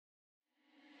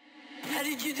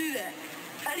did you do that?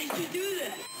 How did you do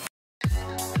that?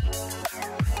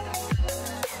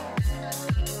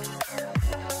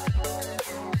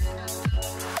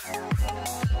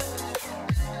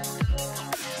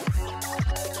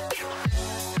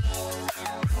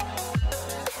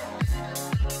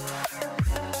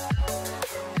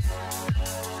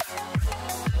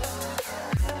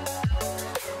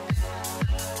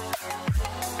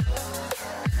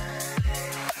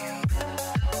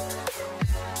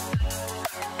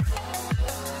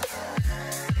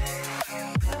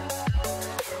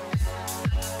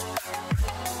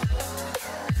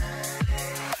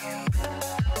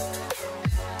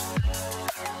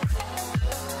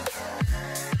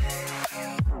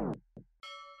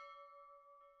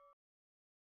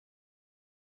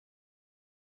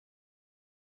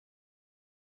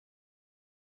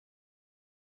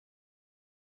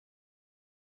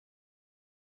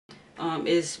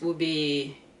 Will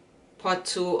be part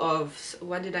 2 of,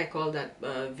 what did I call that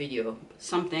video?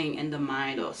 Something in the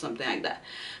mind or something like that.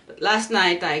 But last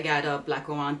night I got up like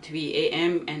around 3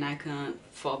 a.m. and I couldn't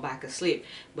fall back asleep.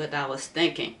 But I was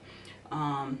thinking,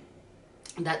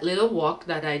 that little walk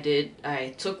that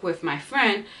I took with my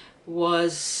friend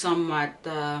was somewhat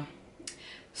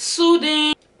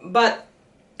soothing. But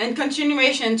in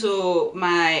continuation to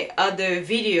my other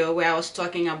video where I was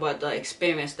talking about the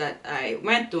experience that I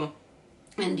went through,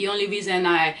 and the only reason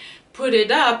I put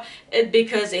it up is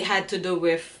because it had to do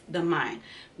with the mind.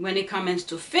 When it comes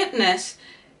to fitness,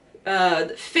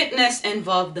 fitness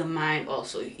involves the mind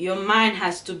also. Your mind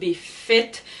has to be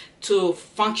fit to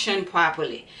function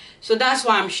properly. So that's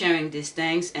why I'm sharing these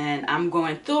things, and I'm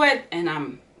going through it and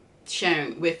I'm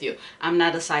sharing with you. I'm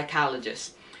not a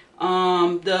psychologist.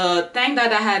 The thing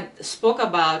that I had spoke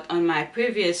about on my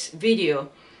previous video,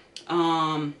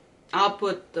 I'll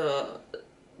put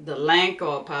the link,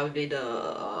 or probably the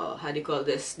how do you call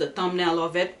this, the thumbnail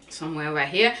of it somewhere right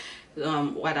here.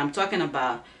 What I'm talking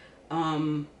about,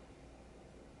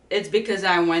 it's because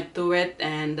I went through it,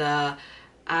 and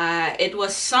it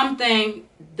was something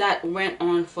that went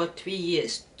on for 3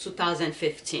 years,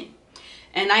 2015,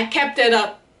 and I kept it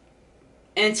up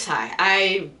inside.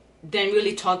 I didn't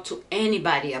really talk to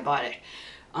anybody about it.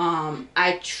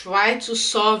 I tried to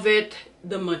solve it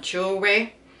the mature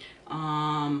way.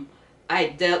 I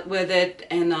dealt with it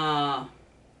in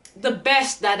the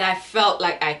best that I felt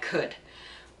like I could,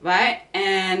 right?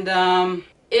 And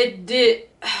it did,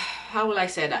 how will I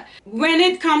say that? When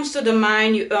it comes to the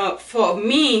mind, for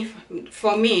me,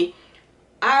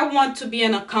 I want to be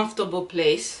in a comfortable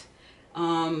place.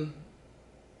 I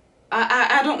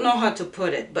don't know how to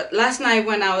put it, but last night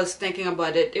when I was thinking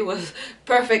about it, it was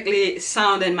perfectly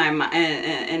sound in my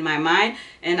mind,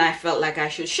 and I felt like I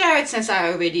should share it since I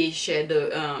already shared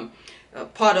the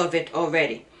part of it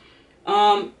already.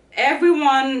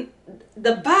 Everyone,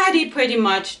 the body pretty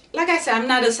much, like I said, I'm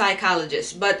not a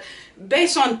psychologist, but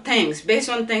based on things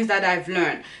that I've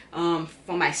learned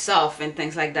for myself and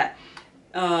things like that,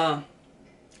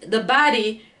 the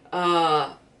body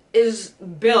is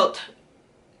built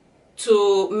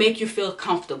to make you feel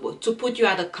comfortable, to put you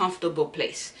at a comfortable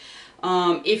place.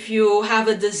 If you have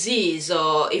a disease,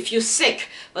 or if you're sick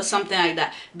or something like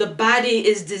that, the body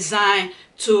is designed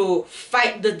to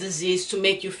fight the disease to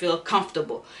make you feel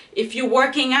comfortable. If you're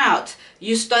working out,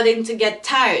 you're starting to get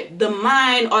tired, the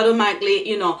mind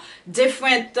automatically,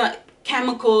 different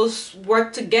chemicals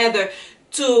work together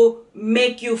to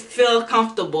make you feel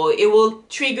comfortable. It will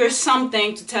trigger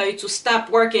something to tell you to stop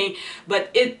working,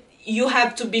 but you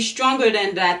have to be stronger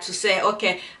than that to say,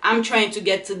 okay, I'm trying to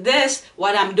get to this.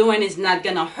 What I'm doing is not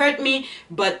gonna hurt me,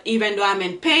 but even though I'm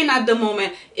in pain at the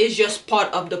moment, it's just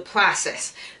part of the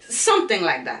process. Something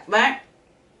like that, right?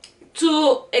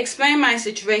 To explain my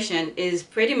situation is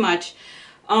pretty much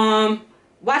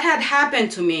what had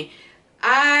happened to me.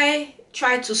 I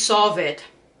tried to solve it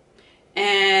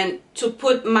and to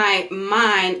put my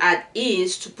mind at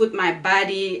ease, to put my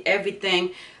body,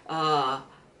 everything,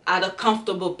 at a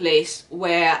comfortable place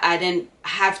where I didn't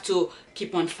have to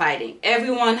keep on fighting.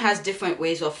 Everyone has different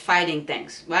ways of fighting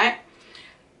things, right?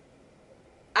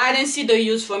 I didn't see the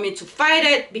use for me to fight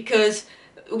it, because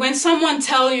when someone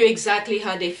tells you exactly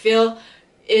how they feel,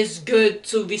 it's good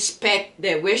to respect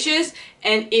their wishes.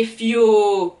 And if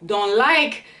you don't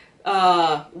like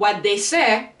what they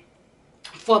say,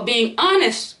 for being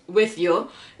honest with you,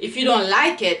 if you don't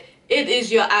like it, it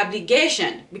is your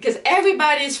obligation, because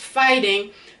everybody is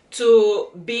fighting to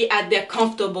be at their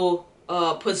comfortable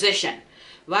position,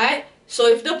 right? So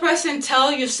if the person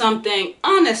tells you something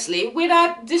honestly,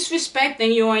 without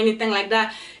disrespecting you or anything like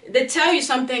that, they tell you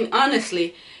something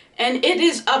honestly, and it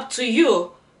is up to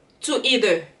you to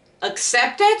either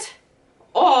accept it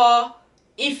or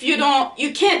if you don't,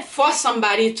 you can't force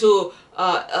somebody to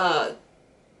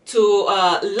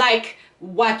like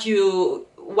what you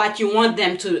want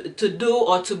them to do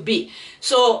or to be.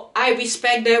 So I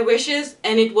respect their wishes,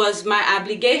 and it was my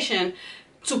obligation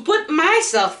to put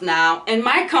myself now in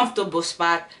my comfortable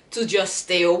spot to just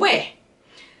stay away.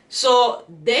 So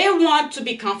they want to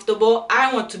be comfortable,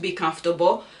 I want to be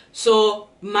comfortable. So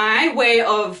my way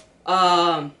of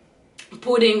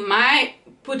putting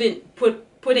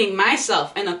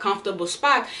myself in a comfortable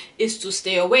spot is to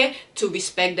stay away, to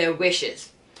respect their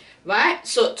wishes, right?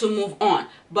 So to move on.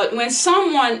 But when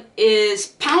someone is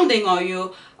pounding on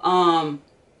you,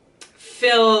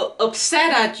 feel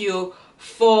upset at you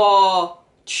for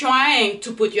trying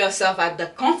to put yourself at the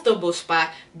comfortable spot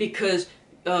because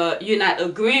you're not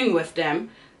agreeing with them,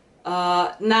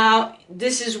 now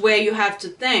this is where you have to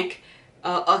think,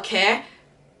 okay,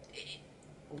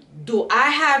 do I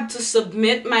have to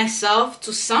submit myself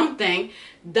to something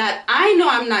that I know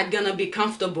I'm not gonna be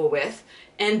comfortable with,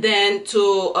 and then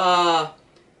to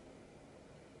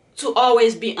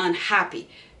always be unhappy?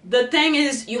 The thing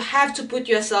is, you have to put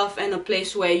yourself in a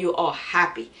place where you are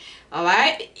happy. All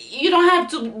right, you don't have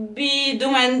to be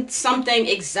doing something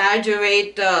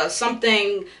exaggerate,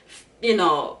 something, you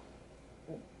know,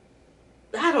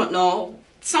 I don't know,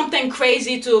 something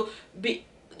crazy to be.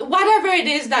 Whatever it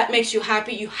is that makes you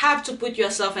happy, you have to put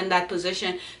yourself in that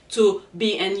position to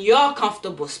be in your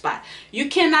comfortable spot. You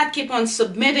cannot keep on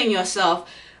submitting yourself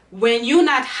when you're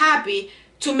not happy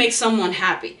to make someone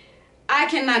happy. I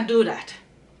cannot do that.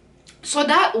 So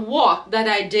that walk that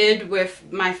I did with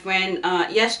my friend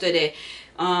yesterday,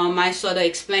 I sort of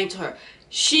explained to her.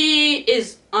 She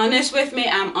is honest with me,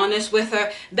 I'm honest with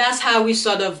her. That's how we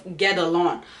sort of get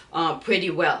along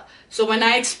pretty well. So when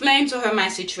I explained to her my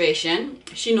situation,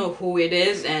 she knows who it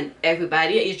is and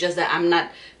everybody. It's just that I'm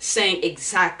not saying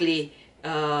exactly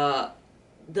the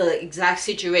exact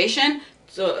situation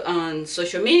on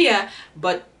social media,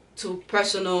 but to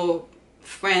personal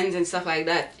friends and stuff like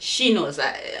that, she knows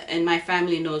that, and my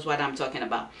family knows what I'm talking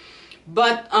about.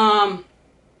 But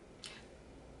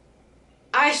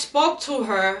I spoke to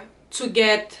her to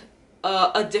get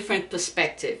a different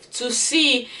perspective, to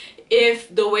see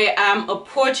if the way I'm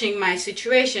approaching my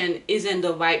situation is in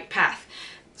the right path.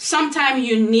 Sometimes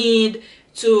you need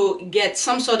to get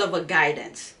some sort of a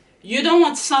guidance. You don't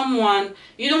want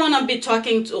to be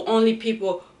talking to only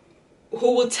people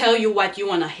who will tell you what you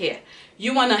want to hear.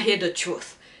 You want to hear the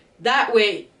truth. That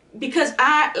way, because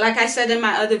like I said in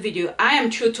my other video, I am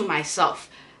true to myself.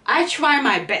 I try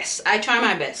my best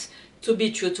to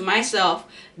be true to myself.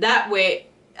 That way,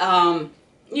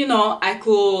 you know, I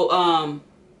could,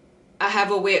 I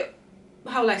have a way,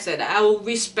 how will I say that? I will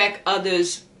respect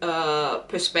others'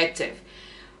 perspective.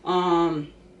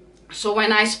 So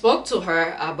when I spoke to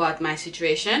her about my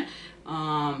situation,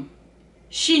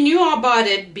 she knew about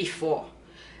it before.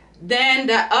 Then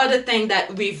the other thing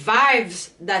that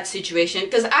revives that situation,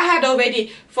 because I had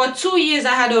already, for 2 years,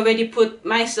 I had already put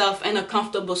myself in a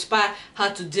comfortable spot how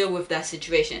to deal with that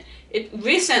situation. It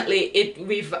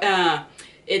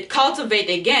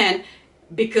cultivated again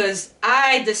because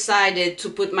I decided to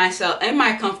put myself in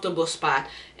my comfortable spot,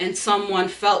 and someone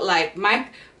felt like my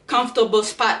comfortable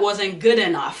spot wasn't good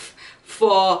enough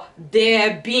for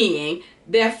their being.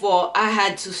 Therefore, I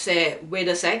had to say, wait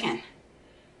a second.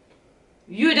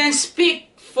 You didn't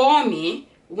speak for me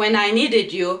when I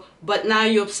needed you, but now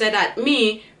you're upset at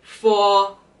me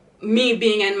for me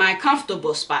being in my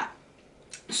comfortable spot.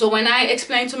 So when I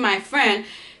explain to my friend,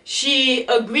 she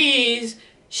agrees,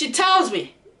 she tells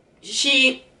me,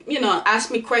 she, you know,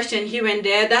 asks me questions here and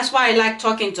there. That's why I like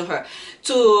talking to her,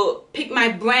 to pick my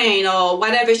brain or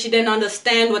whatever she didn't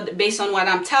understand based on what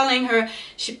I'm telling her.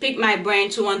 She picked my brain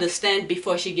to understand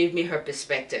before she gave me her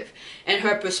perspective. And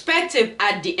her perspective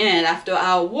at the end, after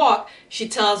our walk, she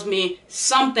tells me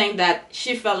something that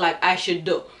she felt like I should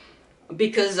do.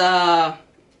 Because I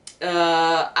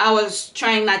was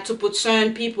trying not to put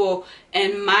certain people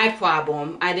in my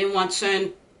problem. I didn't want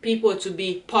certain people to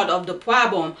be part of the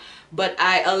problem, but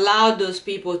I allowed those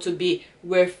people to be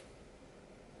with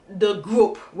the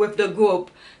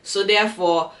group. So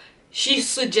therefore, she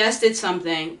suggested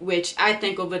something which I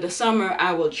think over the summer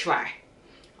I will try.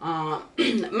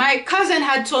 My cousin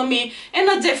had told me in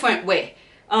a different way,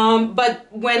 but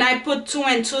when I put 2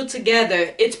 and 2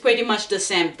 together, it's pretty much the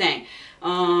same thing.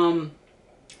 Like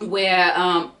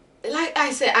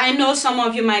I said, I know some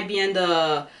of you might be in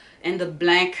the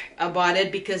blank about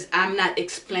it because I'm not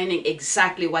explaining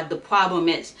exactly what the problem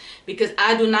is, because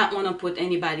I do not want to put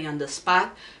anybody on the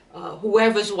spot.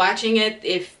 Whoever's watching it,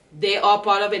 if they are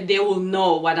part of it, they will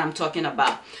know what I'm talking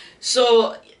about.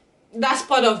 So that's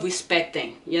part of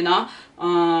respecting, you know.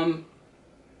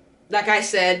 Like I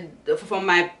said from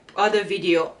my other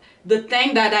video, the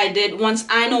thing that I did, once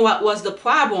I know what was the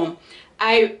problem,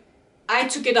 I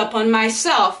took it upon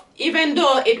myself, even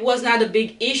though it was not a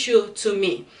big issue to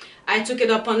me. I took it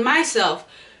upon myself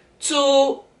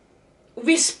to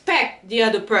respect the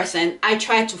other person. I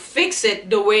tried to fix it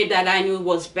the way that I knew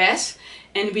was best.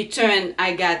 In return,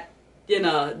 I got, you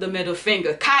know, the middle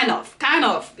finger. Kind of.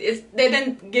 They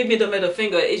didn't give me the middle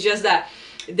finger. It's just that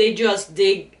they just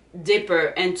dig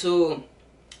deeper into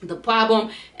the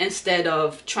problem instead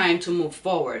of trying to move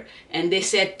forward. And they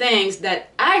said things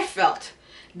that I felt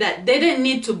that they didn't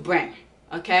need to bring,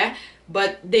 okay?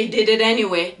 But they did it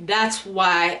anyway. That's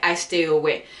why I stay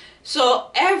away.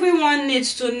 So everyone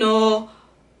needs to know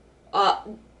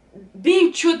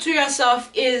being true to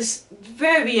yourself is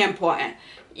very important.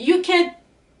 You can't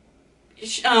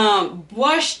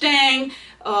brush things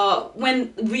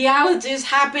when reality is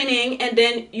happening, and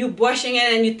then you brushing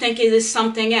it and you think it is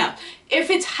something else. If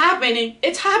it's happening,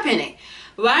 it's happening,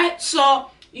 right?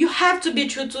 So you have to be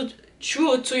true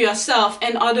to yourself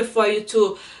in order for you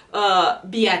to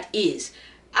be at ease.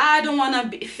 I don't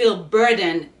want to feel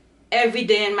burdened every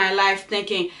day in my life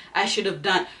thinking I should have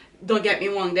done. Don't get me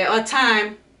wrong, there are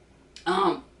times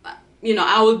you know,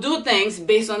 I will do things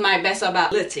based on my best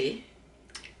ability,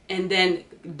 and then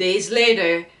days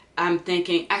later I'm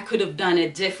thinking I could have done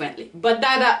it differently. But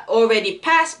that already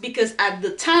passed, because at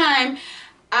the time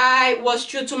I was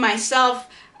true to myself.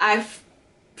 I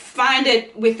find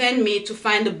it within me to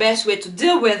find the best way to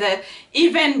deal with it,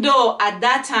 even though at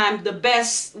that time the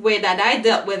best way that I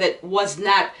dealt with it was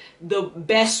not the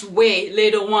best way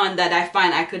later on that I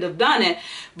find I could have done it.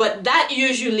 But that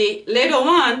usually later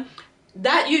on,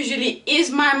 that usually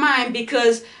is my mind,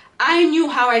 because I knew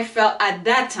how I felt at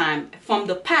that time from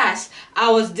the past.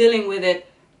 I was dealing with it,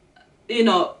 you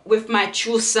know, with my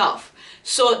true self.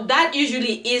 So that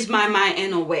usually is my mind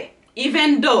in a way,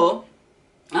 even though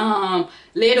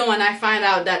later on I find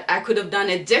out that I could have done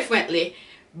it differently,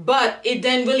 but it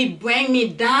didn't really bring me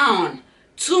down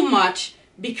too much,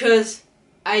 because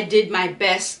I did my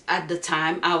best at the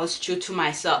time. I was true to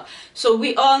myself. So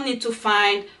we all need to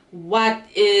find what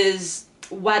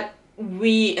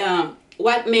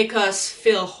make us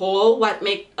feel whole, what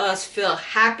make us feel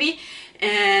happy,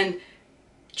 and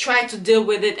try to deal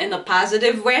with it in a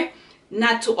positive way,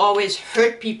 not to always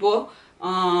hurt people.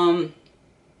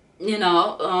 You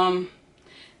know,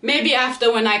 maybe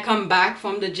after when I come back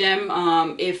from the gym,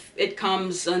 if it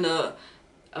comes on a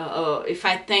if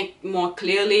I think more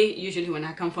clearly. Usually when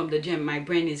I come from the gym, my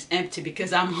brain is empty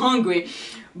because I'm hungry.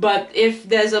 But if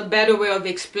there's a better way of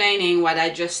explaining what I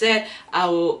just said, I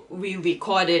will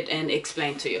re-record it and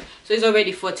explain to you. So it's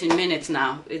already 14 minutes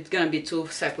now. It's gonna be 2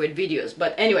 separate videos.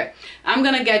 But anyway, I'm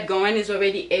gonna get going. It's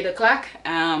already 8 o'clock.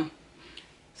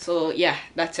 So yeah,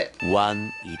 that's it.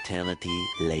 One eternity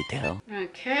later.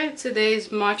 Okay, today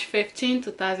is March 15,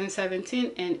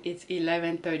 2017, and it's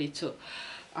 11:32.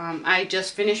 I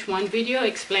just finished one video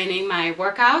explaining my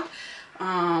workout.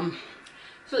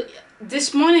 So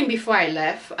this morning before I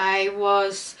left, I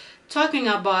was talking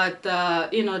about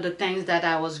you know, the things that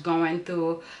I was going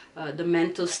through, the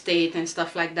mental state and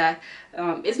stuff like that.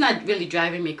 It's not really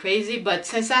driving me crazy, but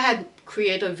since I had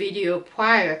created a video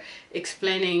prior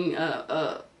explaining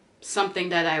something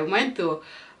that I went through,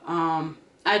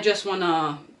 I just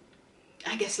wanna,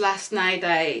 I guess last night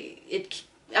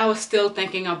I was still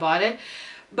thinking about it.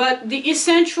 But the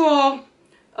essential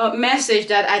message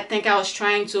that I think I was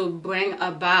trying to bring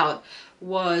about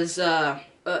was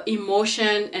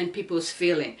emotion and people's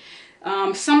feeling.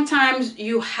 Sometimes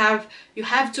you have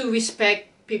to respect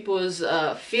people's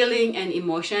feeling and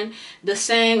emotion. The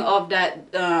saying of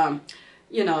that,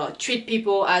 you know, treat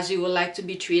people as you would like to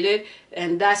be treated,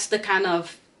 and that's the kind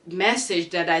of message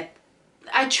that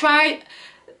I try.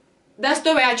 That's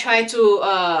the way I try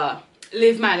to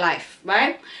live my life,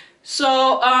 right?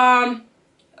 So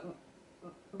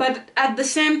but at the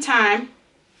same time,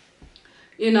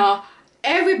 you know,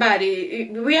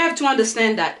 everybody, we have to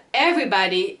understand that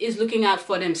everybody is looking out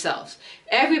for themselves.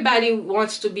 Everybody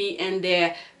wants to be in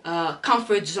their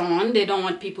comfort zone. They don't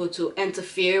want people to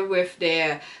interfere with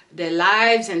their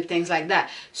lives and things like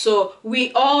that. So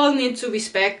we all need to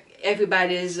respect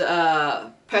everybody's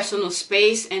personal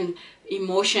space and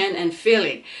emotion and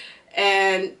feeling.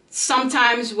 And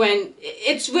sometimes when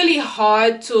it's really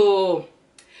hard to,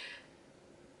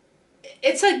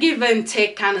 it's a give and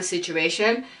take kind of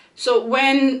situation. So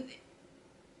when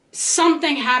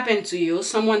something happened to you,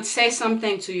 someone says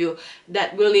something to you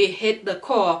that really hit the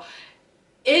core,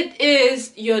 it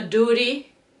is your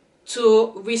duty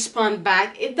to respond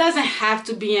back. It doesn't have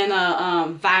to be in a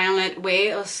violent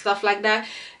way or stuff like that.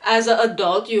 As an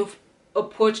adult, you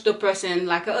approach the person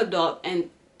like an adult and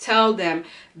tell them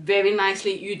very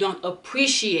nicely you don't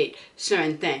appreciate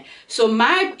certain things. So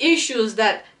my issues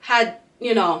that had,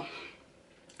 you know,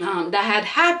 that had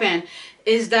happened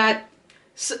is that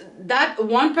that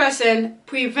one person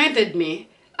prevented me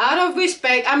out of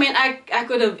respect. I mean, I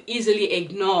could have easily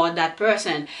ignored that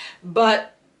person,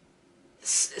 but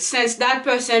since that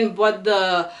person brought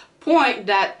the point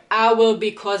that I will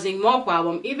be causing more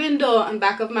problem, even though in the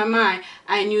back of my mind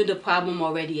I knew the problem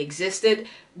already existed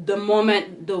the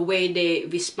moment the way they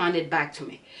responded back to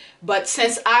me. But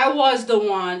since I was the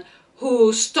one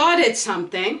who started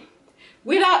something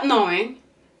without knowing,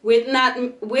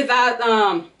 without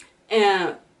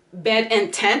bad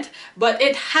intent, but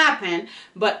it happened,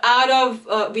 but out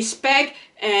of respect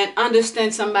and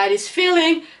understand somebody's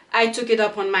feeling, I took it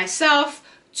upon myself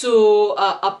to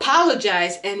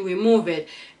apologize and remove it,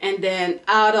 and then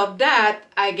out of that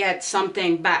I get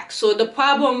something back. So the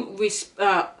problem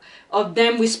of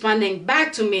them responding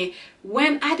back to me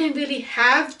when I didn't really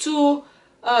have to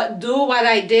do what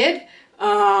I did,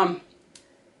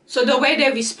 so the way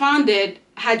they responded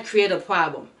had created a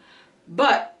problem.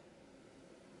 But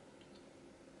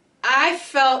I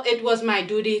felt it was my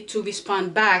duty to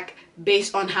respond back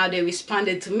based on how they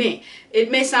responded to me.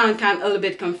 It may sound a little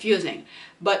bit confusing,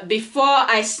 but before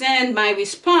I send my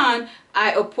response,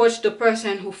 I approached the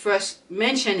person who first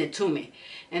mentioned it to me,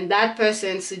 and that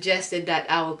person suggested that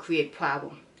I will create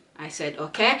problem. I said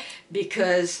okay,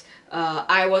 because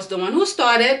I was the one who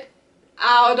started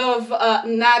out of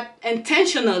not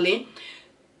intentionally.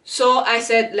 So I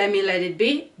said, let it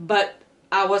be, but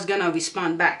I was gonna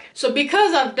respond back. So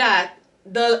because of that,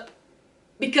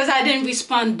 because I didn't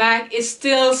respond back, it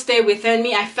still stayed within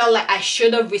me. I felt like I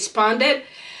should have responded,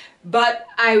 but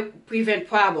I prevent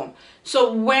problem.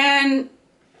 So when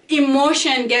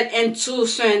emotion get into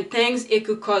certain things, it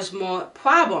could cause more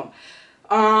problem.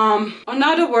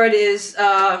 Another word is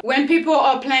when people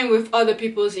are playing with other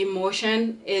people's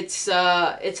emotion, it's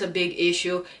a big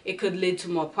issue. It could lead to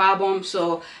more problems.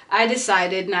 So I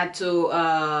decided not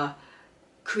to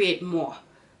create more.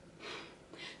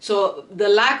 So the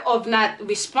lack of not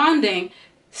responding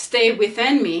stayed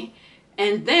within me,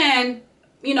 and then,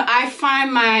 you know, I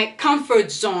find my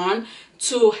comfort zone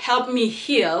to help me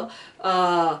heal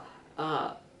for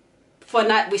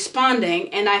not responding,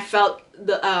 and I felt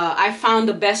I found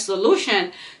the best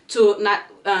solution to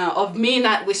of me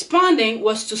not responding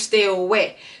was to stay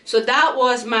away. So that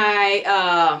was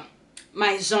my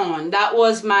my zone. That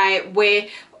was my way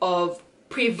of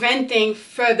preventing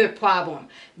further problem,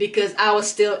 because I was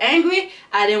still angry.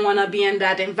 I didn't want to be in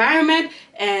that environment,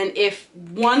 and if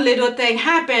one little thing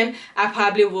happened, I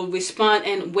probably will respond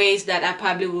in ways that I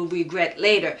probably will regret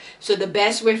later. So the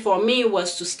best way for me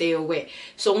was to stay away.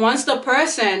 So once the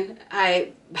person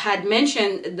I had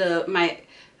mentioned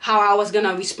how I was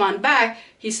gonna respond back,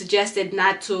 he suggested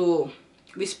not to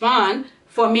respond,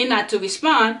 for me not to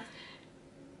respond.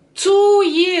 3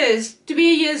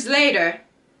 years later,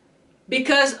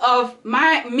 because of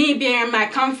me being in my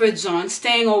comfort zone,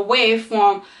 staying away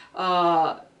from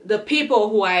the people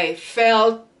who I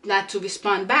felt not to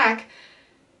respond back,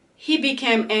 he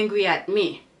became angry at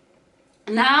me.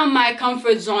 Now my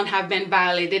comfort zone have been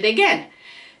violated again.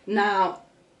 Now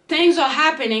things are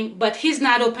happening, but he's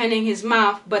not opening his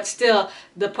mouth, but still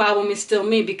the problem is still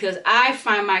me, because I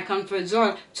find my comfort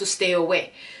zone to stay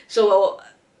away. So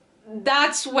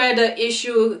that's where the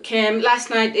issue came. Last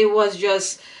night it was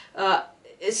just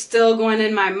it's still going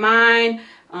in my mind.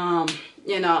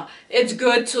 You know, it's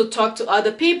good to talk to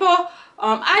other people.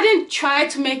 I didn't try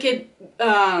to make it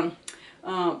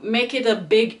a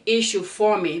big issue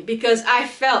for me, because I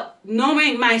felt,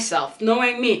 knowing myself,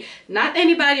 knowing me, not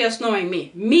anybody else knowing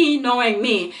me, me knowing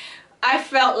me, I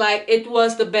felt like it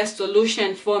was the best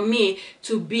solution for me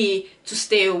to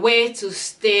stay away, to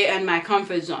stay in my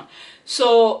comfort zone.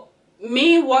 So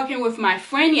me working with my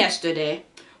friend yesterday,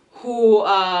 who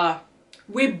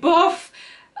we both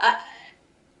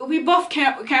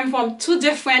came from two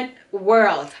different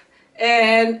worlds,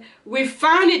 and we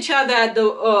found each other at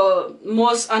the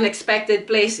most unexpected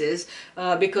places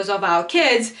because of our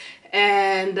kids,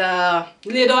 and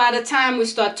little at a time we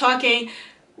start talking,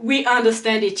 we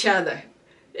understand each other.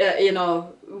 You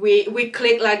know, we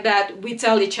click like that. We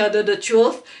tell each other the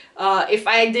truth. If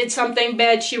I did something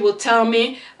bad, she will tell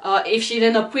me. If she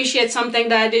didn't appreciate something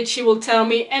that I did, she will tell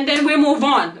me, and then we move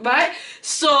on, right?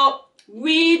 So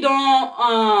we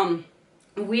don't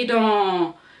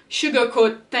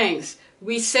sugarcoat things.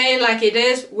 we say like it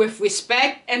is with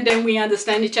respect, and then we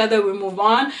understand each other, we move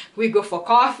on, we go for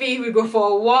coffee, we go for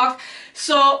a walk.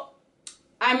 So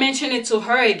I mentioned it to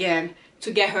her again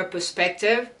to get her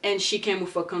perspective, and she came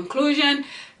with a conclusion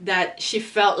that she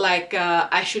felt like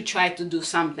I should try to do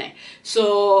something.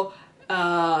 So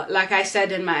like I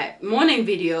said in my morning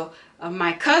video,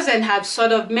 my cousin had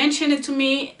sort of mentioned it to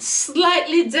me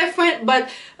slightly different, but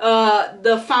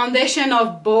the foundation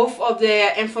of both of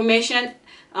their information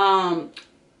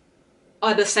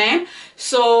are the same.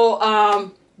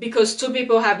 So because two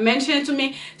people have mentioned it to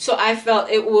me, so I felt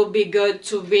it would be good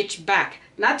to reach back,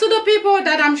 not to the people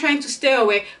that I'm trying to stay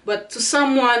away, but to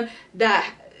someone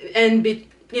that, and be,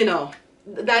 you know,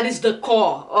 that is the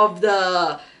core of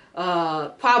the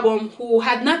problem, who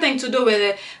had nothing to do with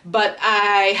it, but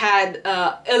I had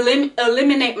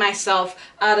eliminate myself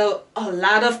out of a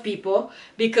lot of people,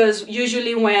 because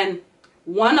usually when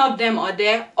one of them are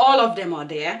there, all of them are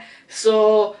there.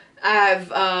 So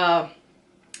I've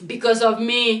because of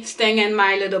me staying in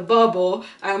my little bubble,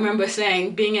 I remember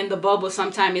saying being in the bubble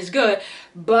sometimes is good,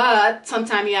 but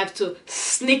sometimes you have to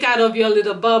sneak out of your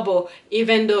little bubble,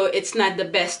 even though it's not the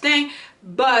best thing.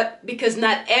 But because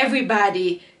not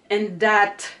everybody in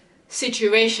that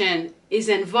situation is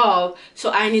involved, so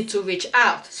I need to reach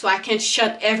out, so I can't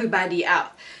shut everybody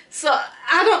out. So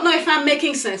I don't know if I'm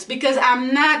making sense, because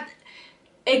I'm not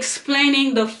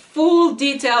explaining the full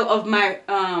detail of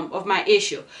my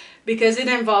issue, because it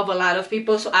involves a lot of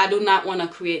people, so I do not want to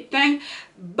create things.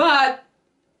 But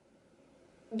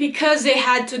because they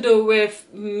had to do with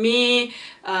me,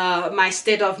 my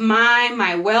state of mind,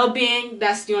 my well-being,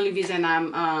 that's the only reason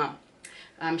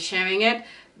I'm sharing it.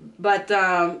 But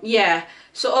yeah,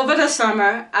 so over the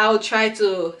summer I'll try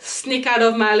to sneak out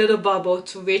of my little bubble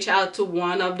to reach out to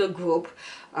one of the group,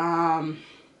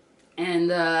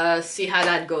 and see how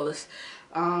that goes.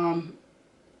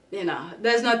 You know,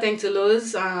 there's nothing to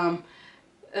lose.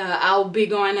 I'll be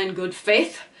going in good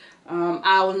faith.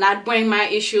 I will not bring my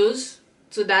issues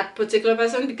to that particular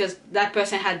person, because that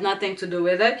person had nothing to do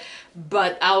with it,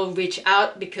 but I'll reach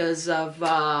out because of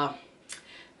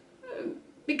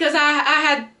because I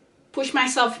had pushed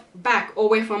myself back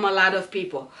away from a lot of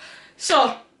people.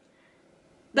 So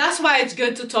that's why it's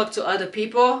good to talk to other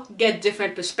people, get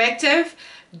different perspective.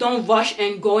 Don't rush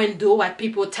and go and do what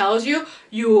people tells you.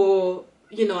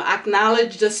 You know,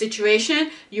 acknowledge the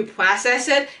situation, you process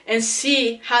it, and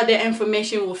see how the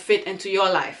information will fit into your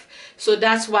life. So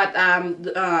that's what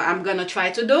I'm gonna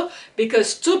try to do,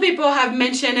 because two people have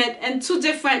mentioned it in two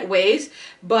different ways,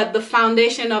 but the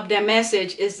foundation of their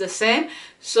message is the same.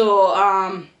 So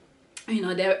you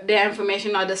know, their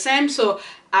information are the same. So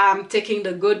I'm taking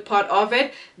the good part of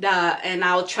it, and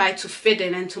I'll try to fit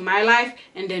it into my life,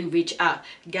 and then reach out,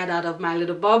 get out of my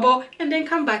little bubble, and then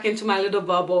come back into my little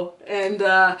bubble, and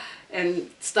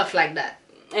stuff like that.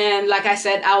 And like I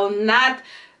said, I will not,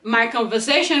 my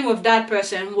conversation with that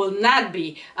person will not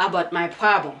be about my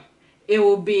problem. It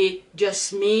will be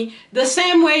just me. The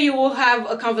same way you will have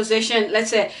a conversation, let's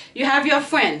say you have your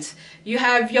friends, you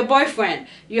have your boyfriend,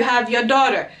 you have your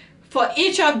daughter. For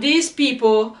each of these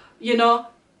people, you know,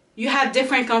 you have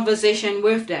different conversation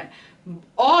with them.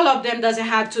 All of them doesn't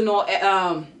have to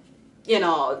know, you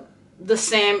know, the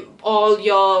same, all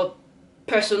your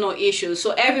personal issues.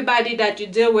 So everybody that you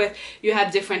deal with, you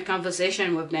have different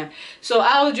conversation with them. So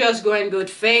I'll just go in good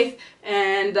faith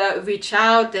and reach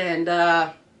out and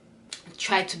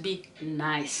try to be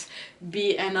nice,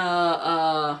 be in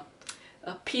a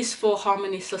peaceful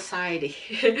harmony society.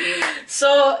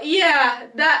 So yeah,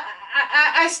 that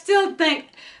I still think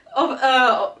of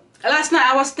last night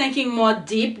I was thinking more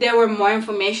deep, there were more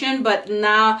information, but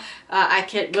now I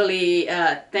can't really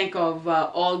think of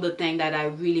all the things that I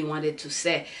really wanted to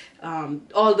say,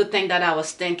 all the things that I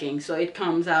was thinking, so it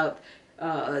comes out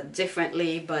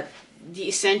differently, but the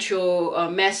essential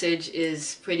message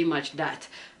is pretty much that.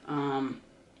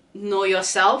 Know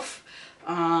yourself,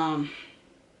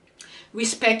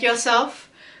 respect yourself.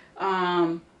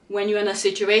 When you're in a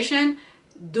situation,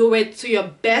 do it to your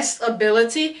best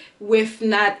ability with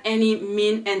not any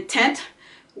mean intent.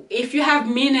 If you have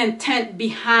mean intent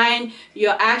behind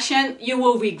your action, you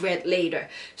will regret later.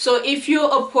 So if you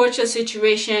approach a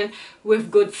situation with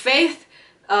good faith,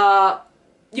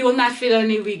 you will not feel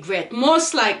any regret.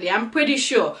 Most likely, I'm pretty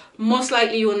sure, most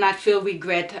likely you will not feel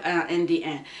regret in the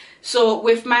end. So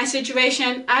with my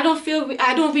situation, I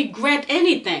don't regret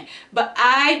anything, but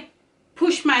I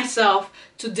push myself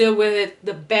to deal with it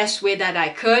the best way that I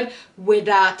could,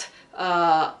 without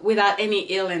any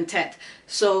ill intent.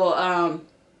 So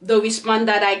the response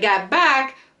that I got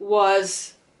back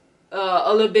was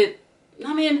a little bit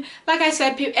I mean, like I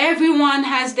said, everyone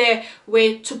has their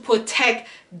way to protect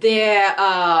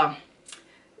their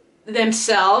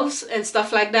themselves and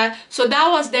stuff like that. So that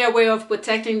was their way of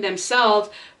protecting themselves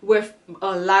with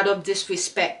a lot of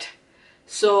disrespect.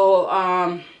 So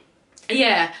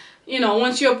yeah, you know,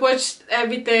 once you approach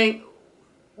everything,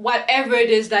 whatever it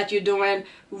is that you're doing,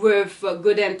 with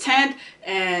good intent,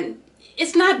 and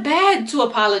it's not bad to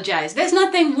apologize. There's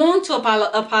nothing wrong to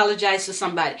apologize to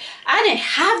somebody. I didn't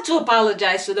have to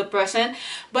apologize to the person,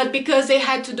 but because they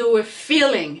had to do with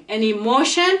feeling and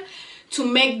emotion to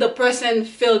make the person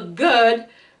feel good,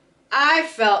 I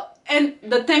felt, and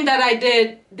the thing that I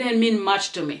did didn't mean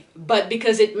much to me, but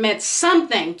because it meant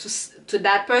something to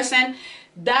that person,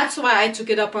 that's why I took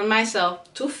it upon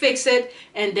myself to fix it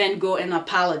and then go and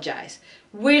apologize.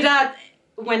 Without,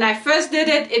 when I first did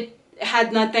it, it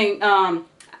had nothing,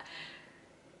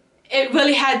 it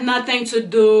really had nothing to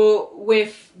do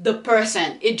with the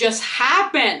person. It just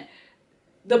happened.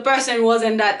 The person was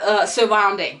in that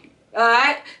surrounding.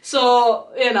 Alright? So,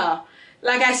 you know,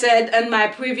 like I said in my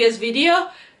previous video,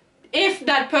 if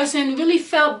that person really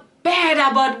felt bad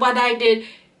about what I did,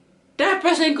 that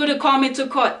person could have called me to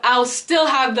court. I'll still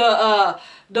have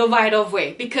the right of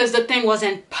way because the thing was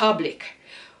in public.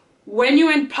 When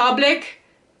you're in public,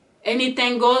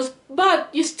 anything goes,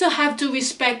 but you still have to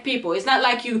respect people. It's not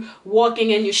like you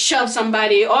walking and you shove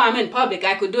somebody, oh, I'm in public,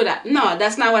 I could do that. No,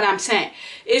 that's not what I'm saying.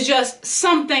 It's just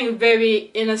something very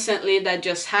innocently that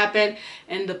just happened,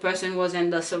 and the person was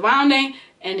in the surrounding,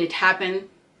 and it happened.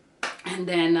 And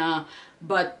then,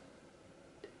 but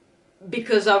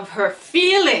because of her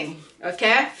feeling,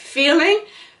 okay, feeling,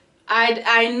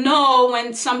 I know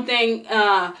when something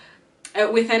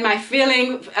within my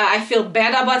feeling, I feel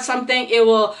bad about something, it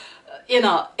will, you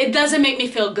know, it doesn't make me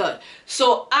feel good.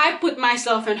 So I put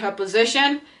myself in her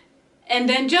position and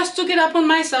then just took it upon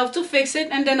myself to fix it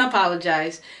and then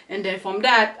apologize. And then from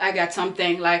that, I got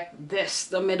something like this,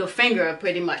 the middle finger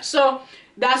pretty much. So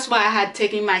that's why I had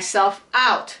taken myself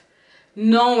out,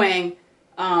 knowing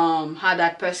how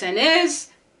that person is,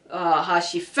 how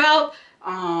she felt,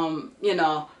 you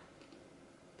know,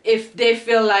 if they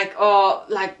feel like, oh,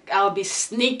 like I'll be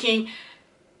sneaking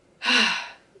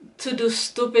to do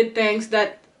stupid things,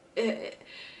 that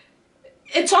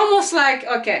it's almost like,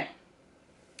 okay,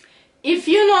 if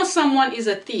you know someone is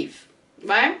a thief,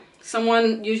 right?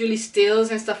 Someone usually steals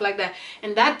and stuff like that,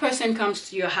 and that person comes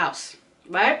to your house,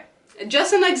 right?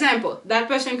 Just an example, that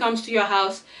person comes to your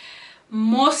house,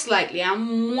 most likely,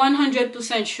 I'm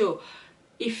 100% sure,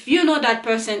 if you know that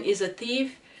person is a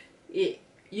thief,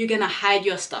 you're gonna hide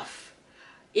your stuff.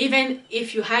 Even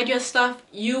if you hide your stuff,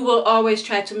 you will always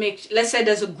try to make, let's say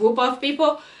there's a group of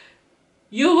people,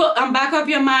 you will, on back of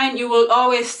your mind, you will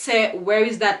always say, where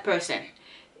is that person?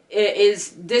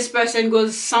 Is this person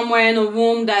goes somewhere in a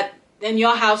room that, in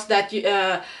your house, that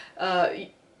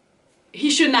he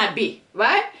should not be,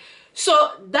 right?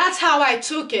 So that's how I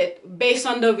took it, based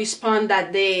on the response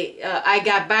that I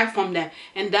got back from them,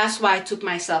 and that's why I took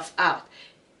myself out.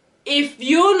 If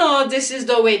you know this is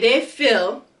the way they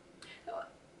feel,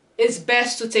 it's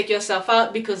best to take yourself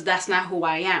out, because that's not who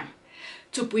I am.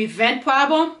 To prevent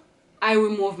problem, I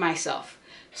remove myself.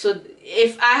 So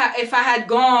if I had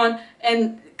gone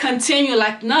and continue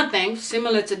like nothing,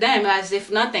 similar to them, as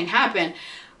if nothing happened,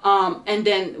 and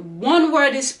then one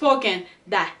word is spoken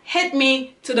that hit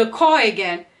me to the core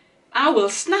again, I will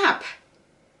snap.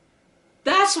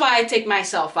 That's why I take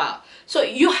myself out. So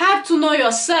you have to know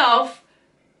yourself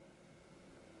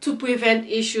to prevent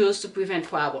issues, to prevent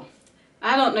problems.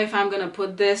 I don't know if I'm going to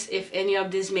put this, if any of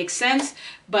this makes sense,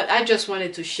 but I just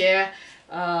wanted to share.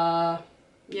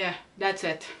 Yeah, that's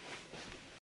it.